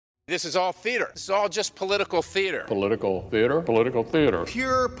This is all theater. This is all just political theater. Political theater. Political theater.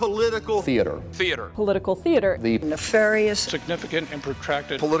 Pure political theater. Theater. Political theater. The nefarious, significant and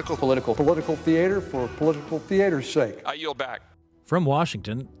protracted political theater for political theater's sake. I yield back. From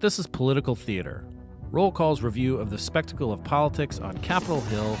Washington, this is Political Theater, Roll Call's review of the spectacle of politics on Capitol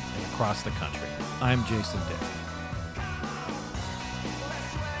Hill and across the country. I'm Jason Dick.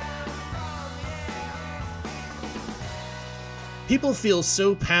 People feel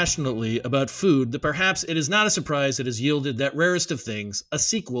so passionately about food that perhaps it is not a surprise it has yielded that rarest of things, a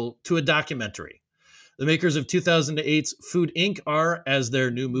sequel to a documentary. The makers of 2008's Food Inc. are, as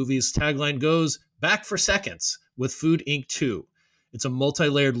their new movie's tagline goes, back for seconds with Food Inc. 2. It's a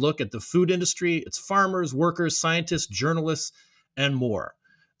multi-layered look at the food industry, its farmers, workers, scientists, journalists, and more.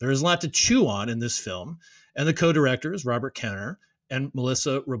 There is a lot to chew on in this film, and the co-directors, Robert Kenner and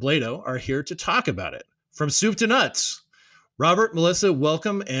Melissa Robledo, are here to talk about it. From soup to nuts. Robert, Melissa,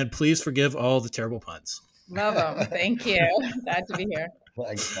 welcome, and please forgive all the terrible puns. Love them. Thank you. Glad to be here.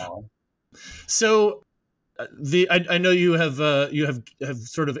 Thanks, Colin. So, I know you have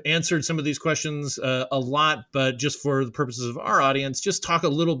sort of answered some of these questions a lot, but just for the purposes of our audience, just talk a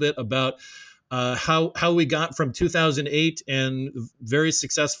little bit about how we got from 2008 and very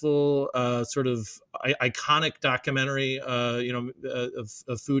successful sort of iconic documentary, of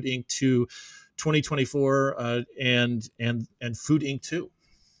Food Inc. to 2024 and Food Inc. 2.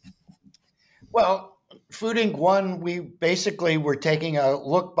 Well, Food Inc. 1, we basically were taking a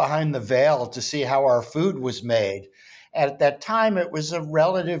look behind the veil to see how our food was made. At that time, it was a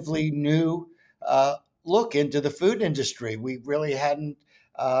relatively new look into the food industry. We really hadn't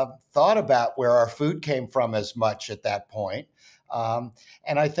thought about where our food came from as much at that point. And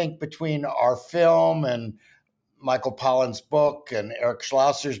I think between our film and Michael Pollan's book and Eric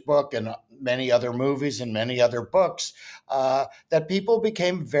Schlosser's book and many other movies and many other books, that people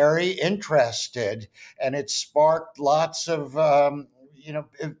became very interested, and it sparked lots of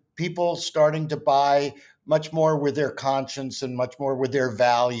people starting to buy much more with their conscience and much more with their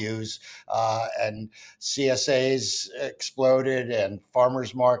values, and CSAs exploded and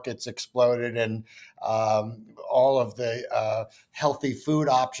farmers markets exploded, and all of the healthy food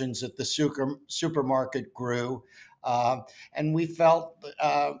options at the supermarket grew. And we felt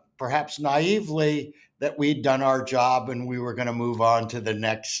perhaps naively that we'd done our job and we were going to move on to the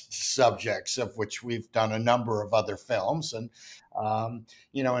next subjects, of which we've done a number of other films. And,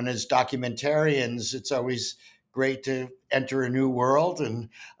 and as documentarians, it's always great to enter a new world and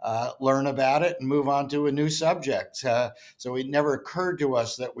learn about it and move on to a new subject. So it never occurred to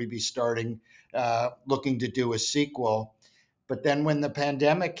us that we'd be starting looking to do a sequel. But then when the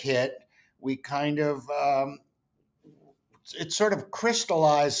pandemic hit, we kind of it sort of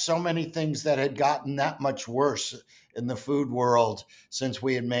crystallized so many things that had gotten that much worse in the food world since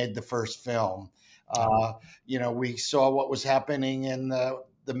we had made the first film. We saw what was happening in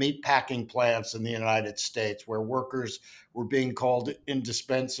the meat packing plants in the United States, where workers were being called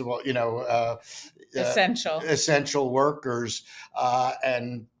indispensable, essential workers,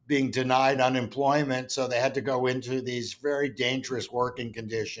 and being denied unemployment. So they had to go into these very dangerous working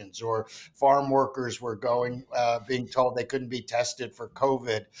conditions, or farm workers were being told they couldn't be tested for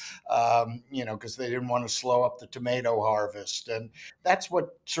COVID, because they didn't want to slow up the tomato harvest. And that's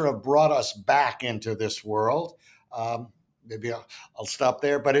what sort of brought us back into this world. Maybe I'll stop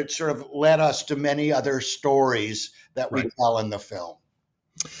there, but it sort of led us to many other stories that we tell in the film.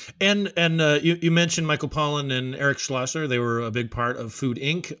 And you mentioned Michael Pollan and Eric Schlosser. They were a big part of Food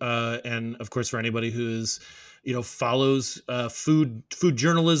Inc. And of course, for anybody who is, follows food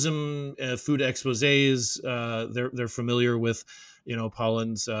journalism, food exposés, they're familiar with,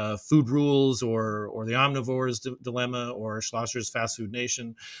 Pollan's Food Rules or the Omnivore's Dilemma or Schlosser's Fast Food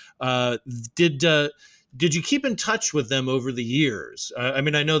Nation. Did you keep in touch with them over the years? I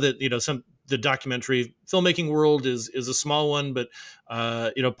know that the documentary filmmaking world is a small one, but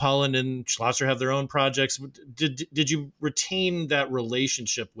Pollan and Schlosser have their own projects. Did you retain that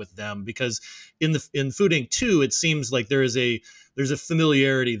relationship with them? Because in Food Inc. 2, it seems like there's a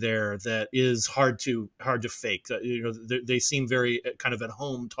familiarity there that is hard to fake. They seem very kind of at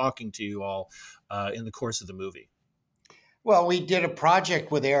home talking to you all in the course of the movie. Well, we did a project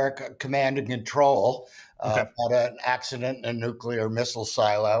with Eric, Command and Control, about an accident in a nuclear missile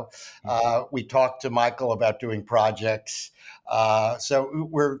silo. We talked to Michael about doing projects. So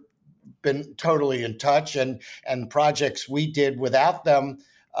we've been totally in touch, and projects we did without them,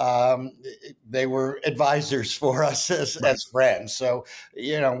 they were advisors for us as friends. So,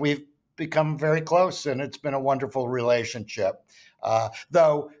 we've become very close, and it's been a wonderful relationship.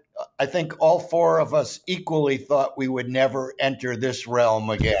 Though I think all four of us equally thought we would never enter this realm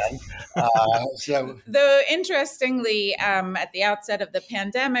again. Though interestingly, at the outset of the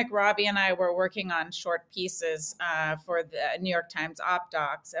pandemic, Robbie and I were working on short pieces for the New York Times op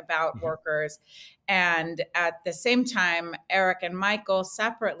docs about workers. And at the same time, Eric and Michael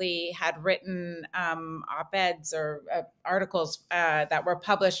separately had written op-eds or articles that were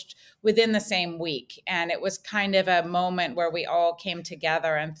published within the same week. And it was kind of a moment where we all came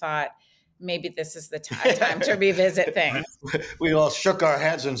together and thought, maybe this is the time to revisit things. We all shook our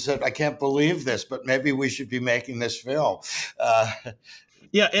heads and said, I can't believe this, but maybe we should be making this film.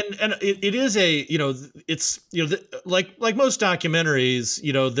 Yeah, and it is a, it's, like most documentaries,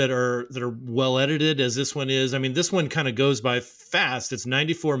 that are well edited as this one is. I mean, this one kind of goes by fast. It's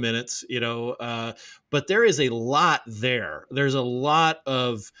 94 minutes, but there is a lot there. There's a lot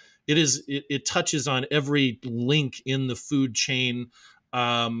of, it touches on every link in the food chain.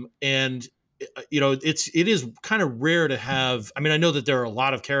 And it is kind of rare to have. I mean, I know that there are a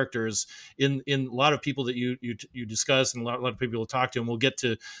lot of characters in a lot of people that you discuss, and a lot of people will talk to, and we'll get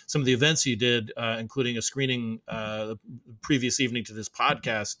to some of the events you did, including a screening the previous evening to this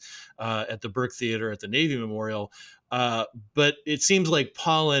podcast at the Burke Theater at the Navy Memorial. But it seems like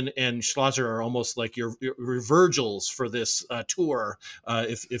Pollan and Schlosser are almost like your Virgils for this tour,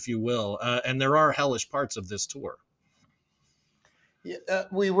 if you will. And there are hellish parts of this tour.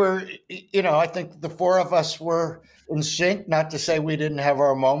 We were, I think the four of us were in sync, not to say we didn't have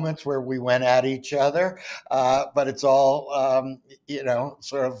our moments where we went at each other, but it's all,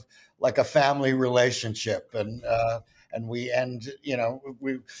 sort of like a family relationship. And we end,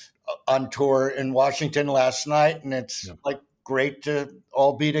 we on tour in Washington last night, and it's great to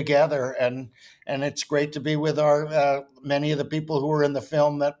all be together. And it's great to be with our, many of the people who were in the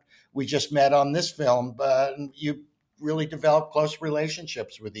film that we just met on this film. You really develop close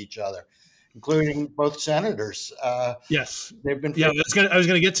relationships with each other, including both senators. Yes, they've been. Yeah, I was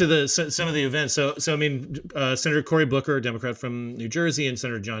going to get to some of the events. So I mean, Senator Cory Booker, Democrat from New Jersey, and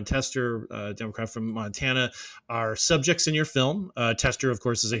Senator Jon Tester, Democrat from Montana, are subjects in your film. Tester, of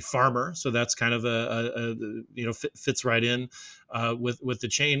course, is a farmer, so that's kind of fits right in with the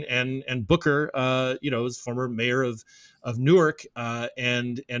chain. And Booker, is former mayor of Newark,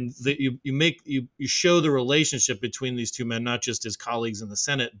 and you show the relationship between these two men, not just as colleagues in the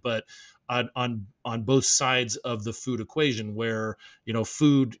Senate, but on both sides of the food equation, where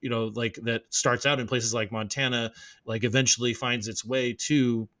food like that starts out in places like Montana, like eventually finds its way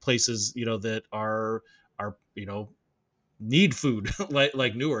to places that are need food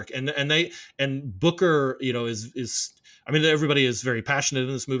like Newark, and Booker is I mean, everybody is very passionate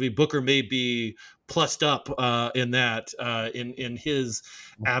in this movie. Booker may be plussed up in his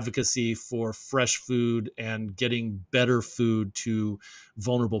advocacy for fresh food and getting better food to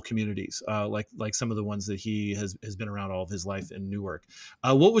vulnerable communities, like some of the ones that he has been around all of his life in Newark.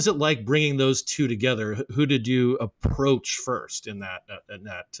 What was it like bringing those two together? Who did you approach first in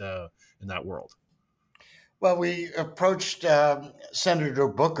that world? Well, we approached Senator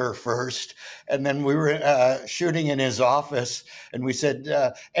Booker first, and then we were shooting in his office, and we said,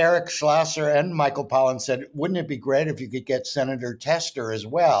 Eric Schlosser and Michael Pollan said, wouldn't it be great if you could get Senator Tester as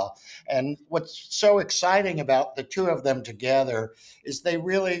well? And what's so exciting about the two of them together is they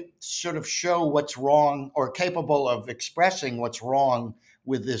really sort of show what's wrong, or capable of expressing what's wrong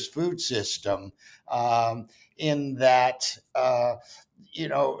with this food system, in that,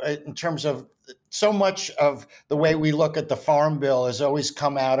 in terms of so much of the way we look at the Farm Bill has always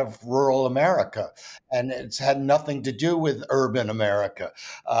come out of rural America, and it's had nothing to do with urban America,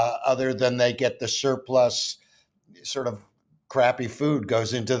 other than they get the surplus sort of crappy food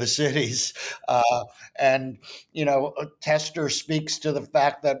goes into the cities. And Tester speaks to the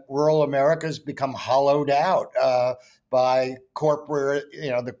fact that rural America has become hollowed out by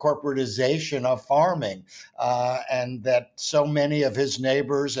the corporatization of farming, and that so many of his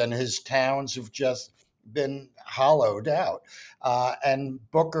neighbors and his towns have just been hollowed out. And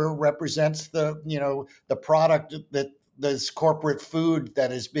Booker represents the product that this corporate food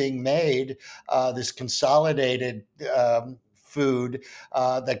that is being made, this consolidated food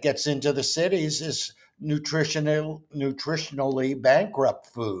that gets into the cities, is nutritionally bankrupt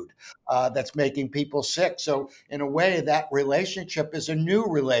food that's making people sick. So in a way, that relationship is a new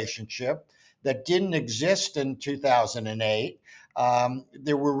relationship that didn't exist in 2008.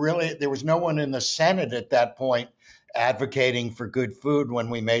 There was no one in the Senate at that point advocating for good food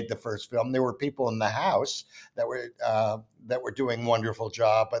when we made the first film. There were people in the House that were doing a wonderful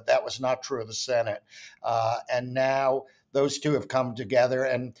job, but that was not true of the Senate. And now those two have come together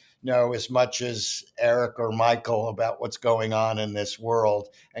and know as much as Eric or Michael about what's going on in this world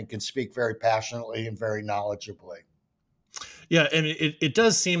and can speak very passionately and very knowledgeably. Yeah, and it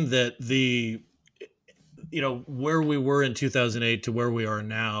does seem that where we were in 2008 to where we are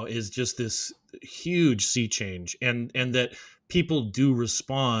now is just this huge sea change, and that people do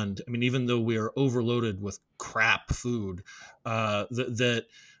respond. I mean, even though we are overloaded with crap food, sort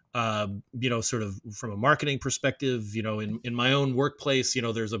of from a marketing perspective, in my own workplace,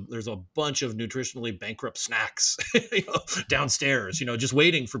 there's a bunch of nutritionally bankrupt snacks, downstairs, just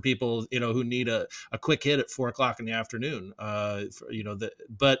waiting for people, who need a quick hit at 4:00 in the afternoon.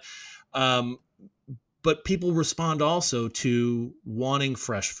 But people respond also to wanting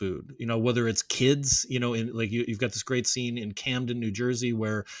fresh food, whether it's kids, you've got this great scene in Camden, New Jersey,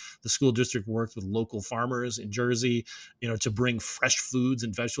 where the school district worked with local farmers in Jersey, to bring fresh foods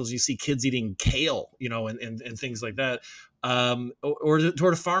and vegetables. You see kids eating kale, and things like that. Or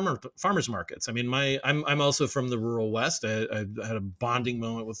to farmers markets. I mean, I'm also from the rural West. I had a bonding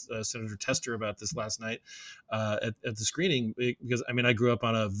moment with Senator Tester about this last night at the screening, because I grew up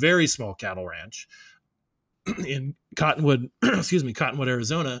on a very small cattle ranch in Cottonwood,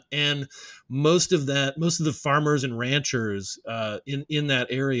 Arizona, and most of the farmers and ranchers in that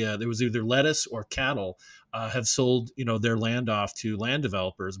area, there was either lettuce or cattle, have sold their land off to land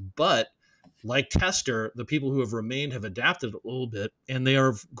developers. But like Tester, the people who have remained have adapted a little bit, and they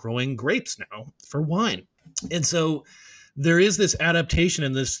are growing grapes now for wine. And so there is this adaptation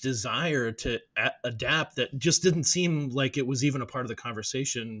and this desire to adapt that just didn't seem like it was even a part of the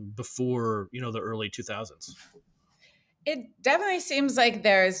conversation before, the early 2000s. It definitely seems like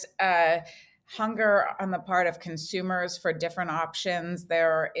there's a hunger on the part of consumers for different options.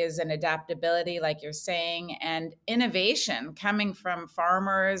 There is an adaptability, like you're saying, and innovation coming from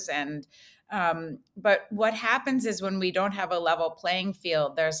farmers. And but what happens is when we don't have a level playing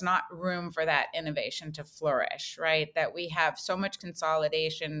field, there's not room for that innovation to flourish, right? That we have so much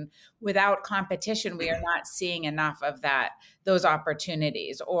consolidation. Without competition, we are not seeing enough of those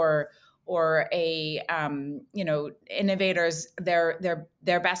opportunities, or innovators, their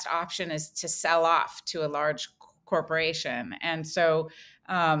best option is to sell off to a large corporation. And so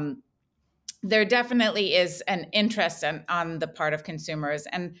there definitely is an interest on the part of consumers.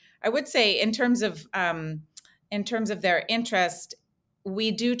 And I would say in terms of their interest,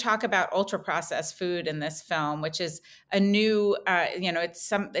 we do talk about ultra processed food in this film, which is a new,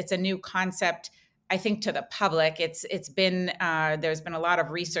 it's a new concept, I think, to the public. It's been there's been a lot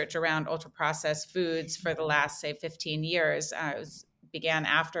of research around ultra processed foods for the last, say, 15 years. Began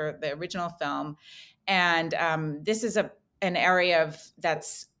after the original film, and this is an area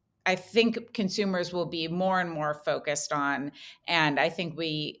that's, I think, consumers will be more and more focused on. And I think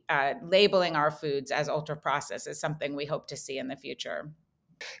labeling our foods as ultra processed is something we hope to see in the future.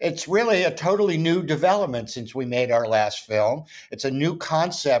 It's really a totally new development since we made our last film. It's a new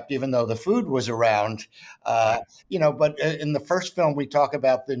concept, even though the food was around, but in the first film, we talk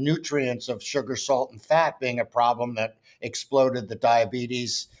about the nutrients of sugar, salt, and fat being a problem that exploded the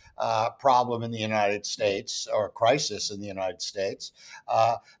diabetes problem in the United States, or crisis in the United States.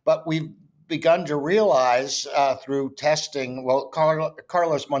 But we've begun to realize through testing,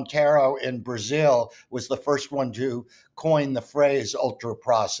 Carlos Monteiro in Brazil was the first one to coin the phrase ultra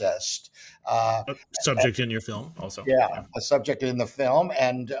processed. Subject in your film also. Yeah, a subject in the film.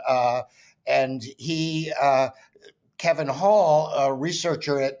 And he, Kevin Hall, a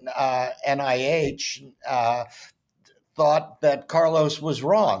researcher at NIH, thought that Carlos was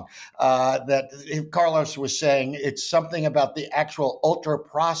wrong, that Carlos was saying it's something about the actual ultra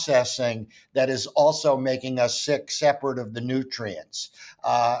processing that is also making us sick, separate of the nutrients.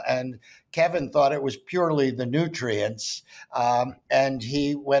 And Kevin thought it was purely the nutrients. And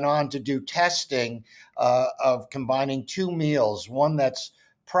he went on to do testing of combining two meals, one that's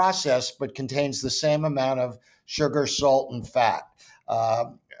processed but contains the same amount of sugar, salt, and fat.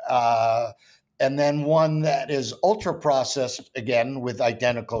 And then one that is ultra processed, again, with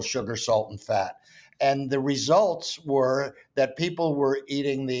identical sugar, salt, and fat. And the results were that people were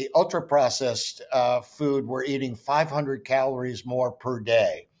eating the ultra processed food, were eating 500 calories more per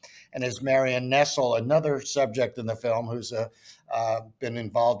day. And as Marion Nessel, another subject in the film who's been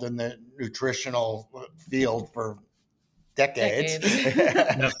involved in the nutritional field for decades.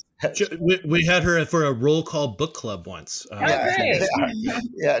 We had her for a roll call book club once.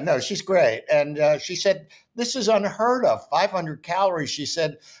 No, she's great. And she said, this is unheard of, 500 calories. She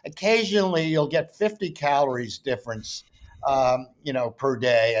said, occasionally you'll get 50 calories difference per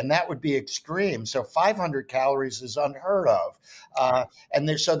day, and that would be extreme. So 500 calories is unheard of.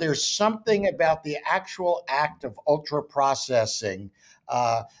 So there's something about the actual act of ultra processing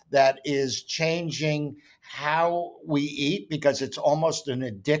that is changing how we eat, because it's almost an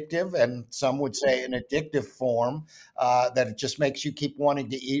addictive, and some would say an addictive form, that it just makes you keep wanting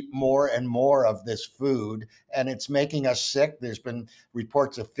to eat more and more of this food, and it's making us sick. There's been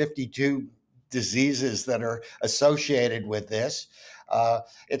reports of 52 diseases that are associated with this.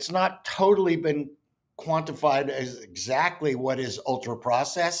 It's not totally been quantified as exactly what is ultra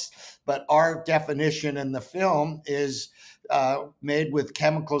processed, but our definition in the film is made with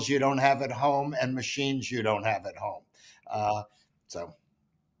chemicals you don't have at home and machines you don't have at home.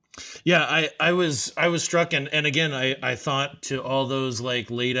 Yeah, I was struck, and again, I thought to all those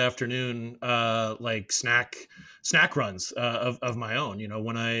like late afternoon like snack runs of my own.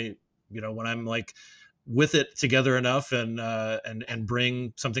 When I'm like with it together enough and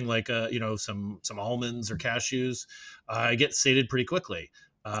bring something like some almonds or cashews, I get sated pretty quickly.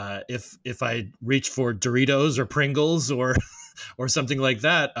 If I reach for Doritos or Pringles or something like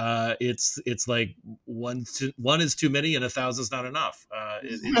that, it's like one is too many and 1,000 is not enough.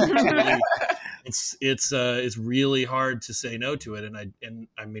 It's really hard to say no to it, and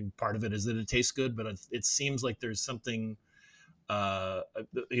I mean, part of it is that it tastes good, but it seems like there's something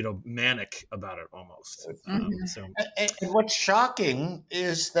manic about it almost. And what's shocking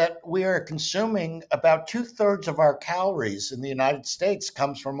is that we are consuming about 2/3 of our calories in the United States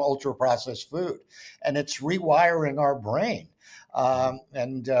comes from ultra processed food, and it's rewiring our brain. One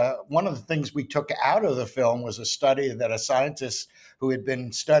of the things we took out of the film was a study that a scientist who had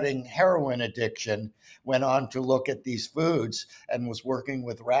been studying heroin addiction went on to look at these foods and was working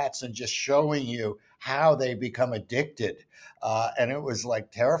with rats and just showing you how they become addicted. And it was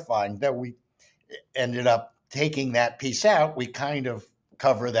like terrifying that we ended up taking that piece out. We kind of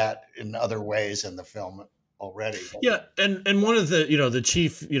cover that in other ways in the film already. Yeah, and one of the the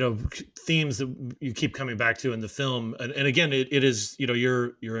chief themes that you keep coming back to in the film, and again it is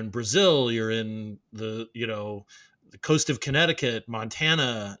you're in Brazil, you're in the the coast of Connecticut,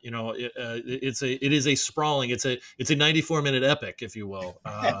 Montana. It is a sprawling, it's a 94-minute epic, if you will.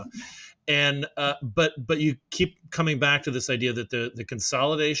 But you keep coming back to this idea that the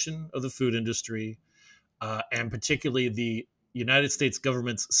consolidation of the food industry, and particularly the United States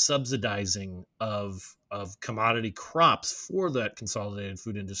government's subsidizing of commodity crops for that consolidated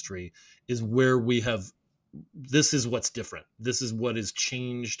food industry, is where this is what's different. This is what has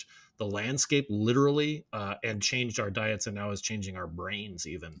changed the landscape literally, and changed our diets, and now is changing our brains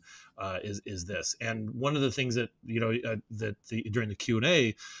even, is this. And one of the things that during the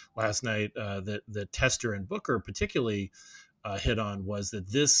Q&A last night, that Tester and Booker particularly hit on, was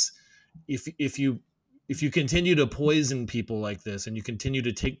that this, if you continue to poison people like this, and you continue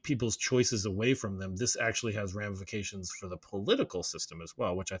to take people's choices away from them, this actually has ramifications for the political system as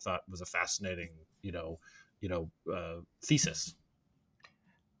well, which I thought was a fascinating thesis.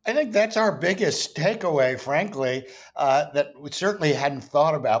 I think that's our biggest takeaway, frankly, that we certainly hadn't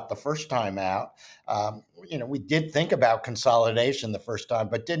thought about the first time out. We did think about consolidation the first time,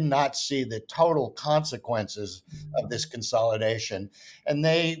 but did not see the total consequences of this consolidation. And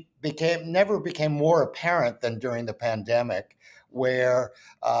they never became more apparent than during the pandemic, where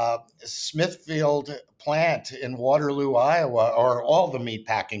Smithfield plant in Waterloo, Iowa, or all the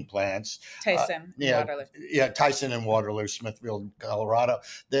meatpacking plants. Tyson, Waterloo. Yeah, Tyson and Waterloo, Smithfield, Colorado.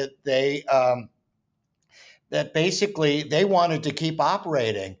 That basically they wanted to keep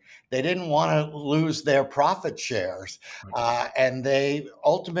operating. They didn't want to lose their profit shares, and they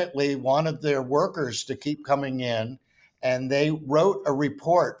ultimately wanted their workers to keep coming in. And they wrote a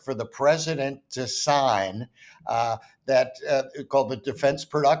report for the president to sign called the Defense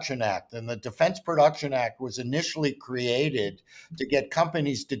Production Act. And the Defense Production Act was initially created to get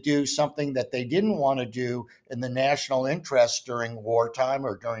companies to do something that they didn't want to do in the national interest during wartime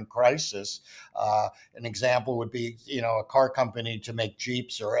or during crisis. An example would be, a car company to make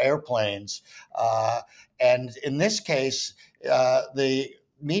Jeeps or airplanes. And in this case, the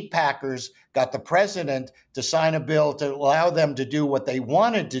meat packers got the president to sign a bill to allow them to do what they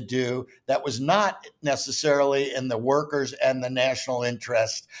wanted to do that was not necessarily in the workers and the national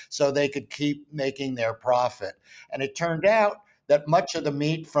interest, so they could keep making their profit. And it turned out that much of the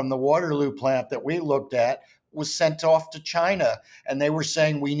meat from the Waterloo plant that we looked at was sent off to China, and they were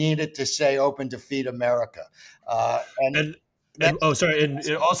saying we needed to stay open to feed America. And it also didn't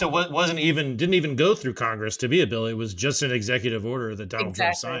even go through Congress to be a bill. It was just an executive order that Donald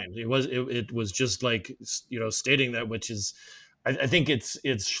Trump signed. It was just like stating that, which is, I think it's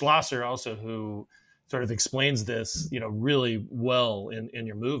Schlosser also who sort of explains this, really well in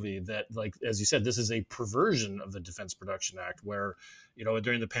your movie, that, like, as you said, this is a perversion of the Defense Production Act, where,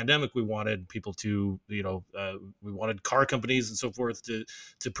 during the pandemic, we wanted people to, we wanted car companies and so forth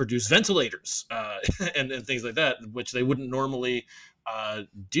to produce ventilators and things like that, which they wouldn't normally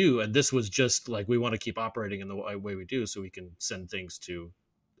do. And this was just like, we want to keep operating in the way we do so we can send things to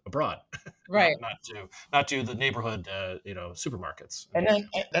abroad, right? not to the neighborhood, supermarkets. And then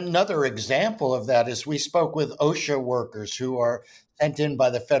another example of that is we spoke with OSHA workers who are sent in by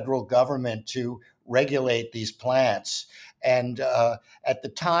the federal government to regulate these plants. And at the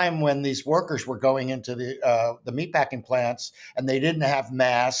time when these workers were going into the meatpacking plants and they didn't have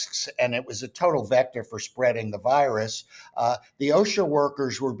masks and it was a total vector for spreading the virus, the OSHA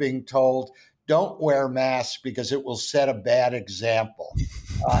workers were being told, don't wear masks because it will set a bad example.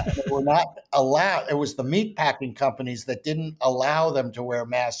 They were not allowed. It was the meatpacking companies that didn't allow them to wear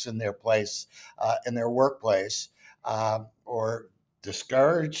masks in their place, in their workplace, or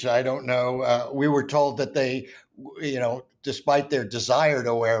discouraged. I don't know. We were told that they, despite their desire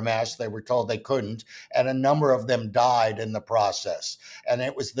to wear masks, they were told they couldn't. And a number of them died in the process. And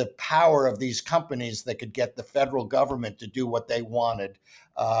it was the power of these companies that could get the federal government to do what they wanted.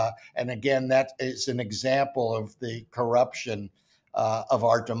 And again, that is an example of the corruption of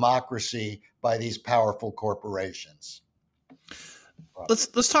our democracy by these powerful corporations.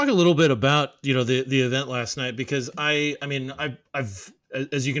 Let's talk a little bit about the event last night, because I've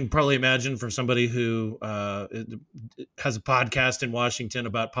as you can probably imagine, for somebody who has a podcast in Washington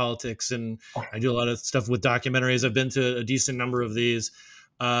about politics, and I do a lot of stuff with documentaries. I've been to a decent number of these.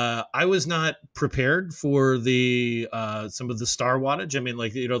 I was not prepared for the some of the star wattage. I mean,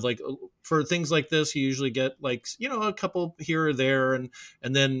 like for things like this, you usually get a couple here or there, and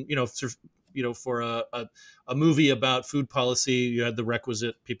then for a movie about food policy, you had the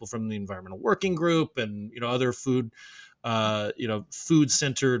requisite people from the Environmental Working Group and other food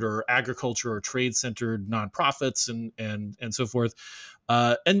centered or agriculture or trade centered nonprofits and so forth.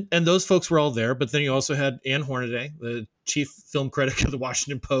 And those folks were all there, but then you also had Ann Hornaday, the chief film critic of the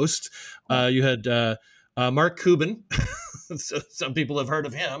Washington Post. You had Mark Cuban. So some people have heard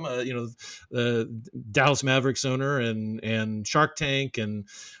of him, the Dallas Mavericks owner and Shark Tank and,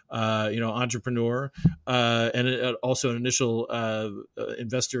 entrepreneur, and also an initial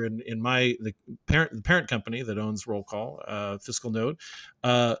investor in the parent company that owns Roll Call, Fiscal Note.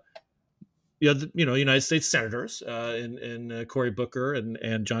 United States senators in Cory Booker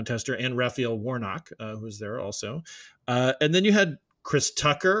and John Tester and Raphael Warnock, who's there also. And then you had Chris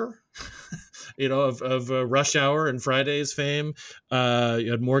Tucker, of Rush Hour and Fridays fame.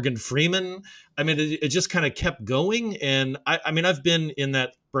 You had Morgan Freeman. I mean, it just kind of kept going. And I've been in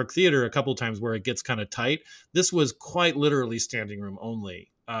that Burke Theater a couple of times where it gets kind of tight. This was quite literally standing room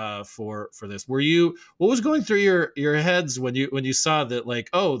only for this. What was going through your heads when you saw that, like,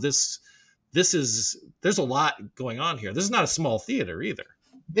 oh, there's a lot going on here. This is not a small theater either.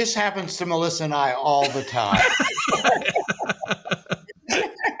 This happens to Melissa and I all the time.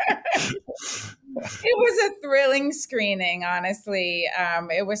 It was a thrilling screening, honestly.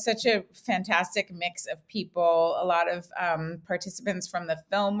 It was such a fantastic mix of people. A lot of participants from the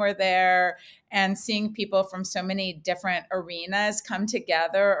film were there, and seeing people from so many different arenas come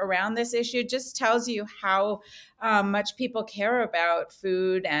together around this issue just tells you how much people care about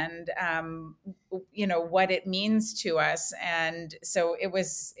food and, what it means to us. And so it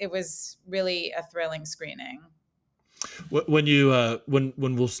was really a thrilling screening. When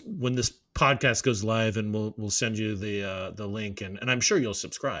this podcast goes live, and we'll send you the link, and I'm sure you'll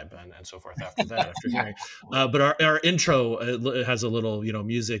subscribe and so forth after that, after hearing. But our intro has a little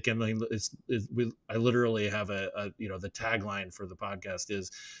music, and I literally have the tagline for the podcast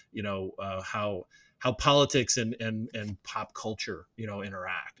is how politics and pop culture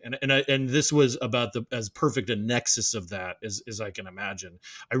interact, and this was about as perfect a nexus of that as I can imagine.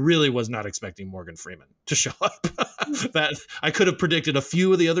 I really was not expecting Morgan Freeman to show up. That I could have predicted a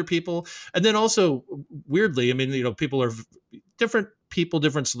few of the other people, and then also weirdly, people are different.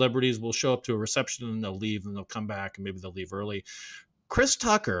 Different celebrities will show up to a reception and they'll leave, and they'll come back, and maybe they'll leave early. Chris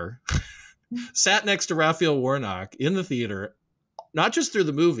Tucker sat next to Raphael Warnock in the theater, not just through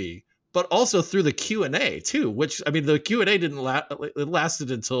the movie, but also through the Q&A too, which, the Q&A didn't it lasted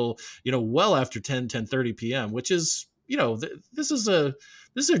until, well after 10:30 p.m., which is, this is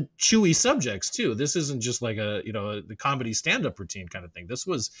chewy subjects too. This isn't just like the comedy stand-up routine kind of thing. This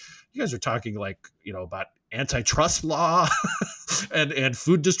was, you guys are talking about antitrust law and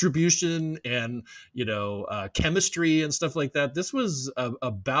food distribution and, chemistry and stuff like that. This was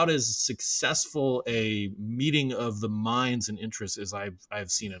about as successful a meeting of the minds and interests as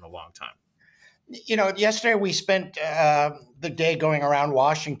I've seen in a long time. Yesterday we spent the day going around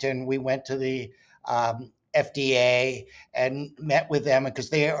Washington. We went to the FDA and met with them because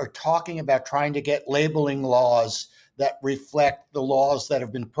they are talking about trying to get labeling laws that reflect the laws that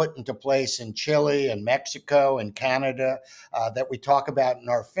have been put into place in Chile and Mexico and Canada that we talk about in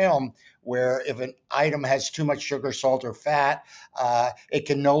our film, where if an item has too much sugar, salt, or fat, it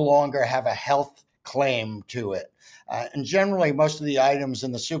can no longer have a health claim to it. And generally, most of the items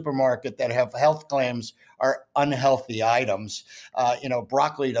in the supermarket that have health claims are unhealthy items.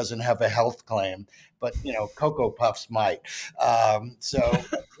 Broccoli doesn't have a health claim, but, Cocoa Puffs might. And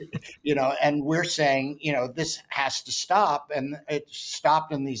we're saying, this has to stop. And it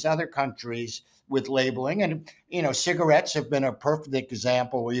stopped in these other countries with labeling. And, cigarettes have been a perfect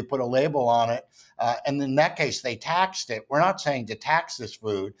example where you put a label on it. And in that case, they taxed it. We're not saying to tax this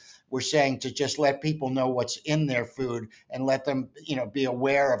food. We're saying to just let people know what's in their food and let them, be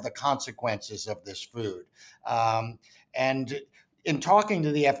aware of the consequences of this food. And in talking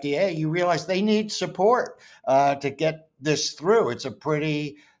to the FDA, you realize they need support to get this through. It's a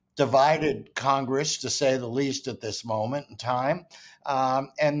pretty divided Congress, to say the least, at this moment in time.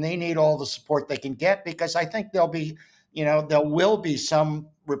 And they need all the support they can get, because I think there will be some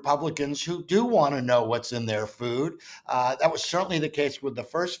Republicans who do want to know what's in their food. That was certainly the case with the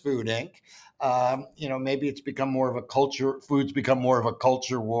first Food Inc. Maybe it's become more of a culture. Food's become more of a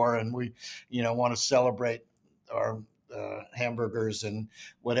culture war, and we, want to celebrate our hamburgers and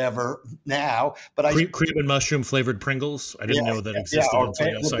whatever now. But cream and mushroom flavored Pringles. I didn't know that existed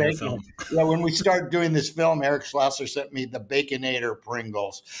until I saw your film. Yeah, when we started doing this film, Eric Schlosser sent me the Baconator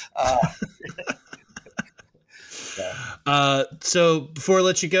Pringles. So before I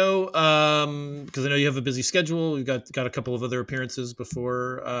let you go, because I know you have a busy schedule, you've got a couple of other appearances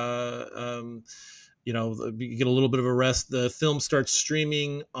before you get a little bit of a rest. The film starts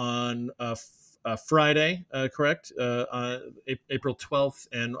streaming on Friday, correct? On April 12th,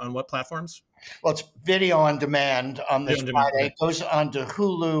 and on what platforms? Well, it's video on demand on this Friday. It goes on to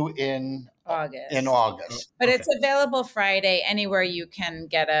Hulu in August. But it's available Friday anywhere you can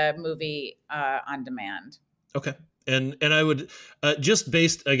get a movie on demand. Okay. And I would just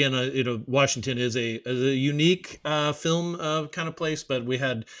based again, Washington is a unique film kind of place, but we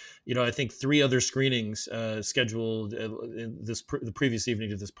had, I think 3 other screenings scheduled in the previous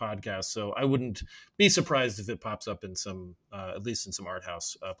evening of this podcast. So I wouldn't be surprised if it pops up in some, at least in some art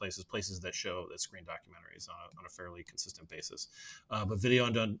house places that screen documentaries on a fairly consistent basis. But video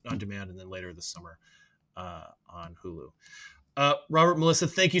on demand, and then later this summer on Hulu. Robert, Melissa,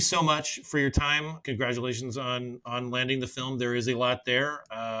 thank you so much for your time. Congratulations on landing the film. There is a lot there.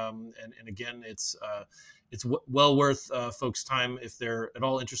 And again, it's well worth folks' time if they're at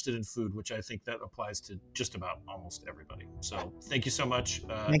all interested in food, which I think that applies to just about almost everybody. So thank you so much.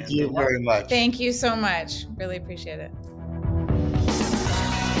 Thank you very much. Thank you so much. Really appreciate it.